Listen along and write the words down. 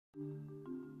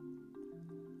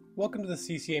Welcome to the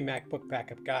CCA Macbook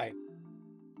Backup Guide.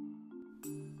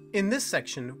 In this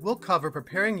section, we'll cover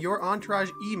preparing your Entourage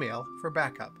email for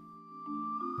backup.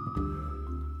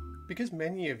 Because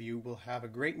many of you will have a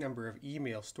great number of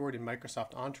emails stored in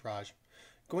Microsoft Entourage,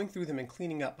 going through them and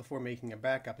cleaning up before making a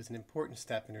backup is an important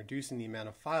step in reducing the amount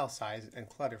of file size and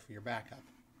clutter for your backup.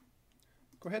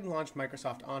 Go ahead and launch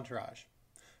Microsoft Entourage.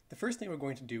 The first thing we're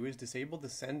going to do is disable the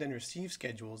send and receive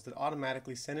schedules that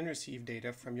automatically send and receive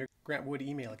data from your Grant Wood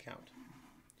email account.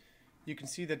 You can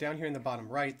see that down here in the bottom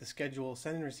right, the schedule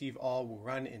send and receive all will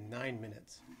run in 9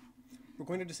 minutes. We're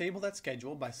going to disable that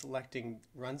schedule by selecting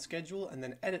Run Schedule and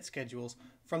then Edit Schedules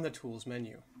from the Tools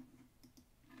menu.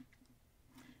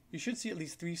 You should see at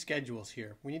least 3 schedules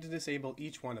here. We need to disable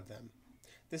each one of them.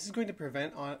 This is going to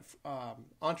prevent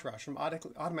Entourage from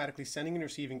automatically sending and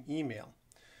receiving email.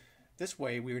 This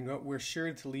way, we're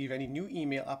sure to leave any new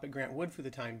email up at Grant Wood for the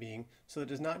time being, so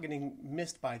that it is not getting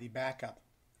missed by the backup.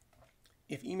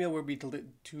 If email were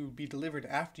to be delivered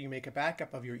after you make a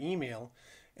backup of your email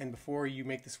and before you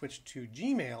make the switch to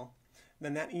Gmail,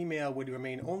 then that email would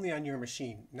remain only on your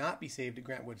machine, not be saved at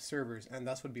Grant Wood servers, and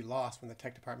thus would be lost when the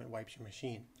tech department wipes your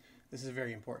machine. This is a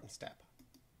very important step.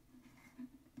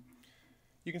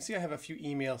 You can see I have a few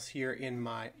emails here in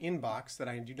my inbox that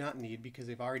I do not need because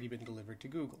they've already been delivered to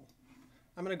Google.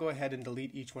 I'm going to go ahead and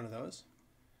delete each one of those,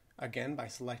 again by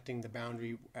selecting the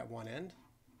boundary at one end,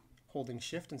 holding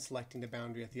Shift and selecting the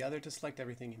boundary at the other to select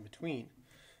everything in between.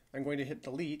 I'm going to hit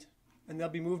delete, and they'll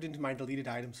be moved into my deleted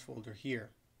items folder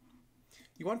here.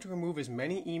 You want to remove as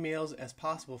many emails as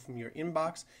possible from your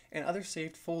inbox and other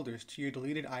saved folders to your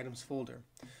deleted items folder.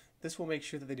 This will make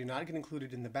sure that they do not get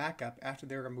included in the backup after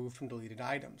they're removed from deleted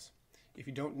items. If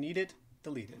you don't need it,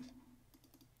 delete it.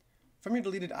 From your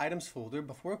deleted items folder,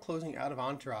 before closing out of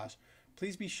Entourage,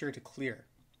 please be sure to clear.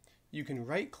 You can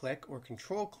right-click or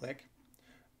control-click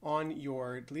on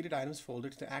your deleted items folder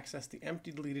to access the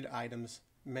empty deleted items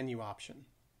menu option.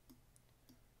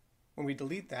 When we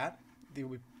delete that,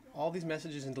 all these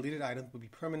messages and deleted items will be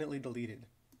permanently deleted.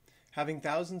 Having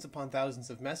thousands upon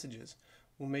thousands of messages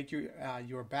will make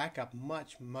your backup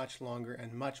much longer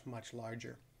and much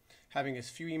larger. Having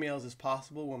as few emails as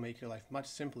possible will make your life much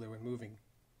simpler when moving.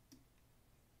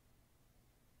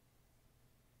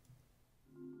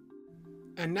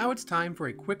 And now it's time for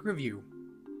a quick review.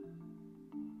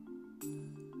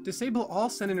 Disable all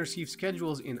send and receive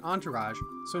schedules in Entourage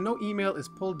so no email is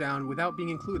pulled down without being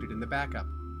included in the backup.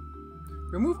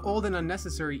 Remove old and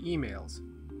unnecessary emails.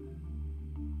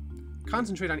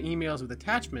 Concentrate on emails with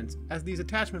attachments, as these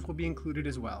attachments will be included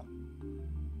as well.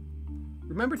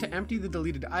 Remember to empty the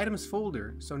deleted items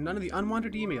folder so none of the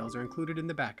unwanted emails are included in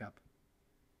the backup.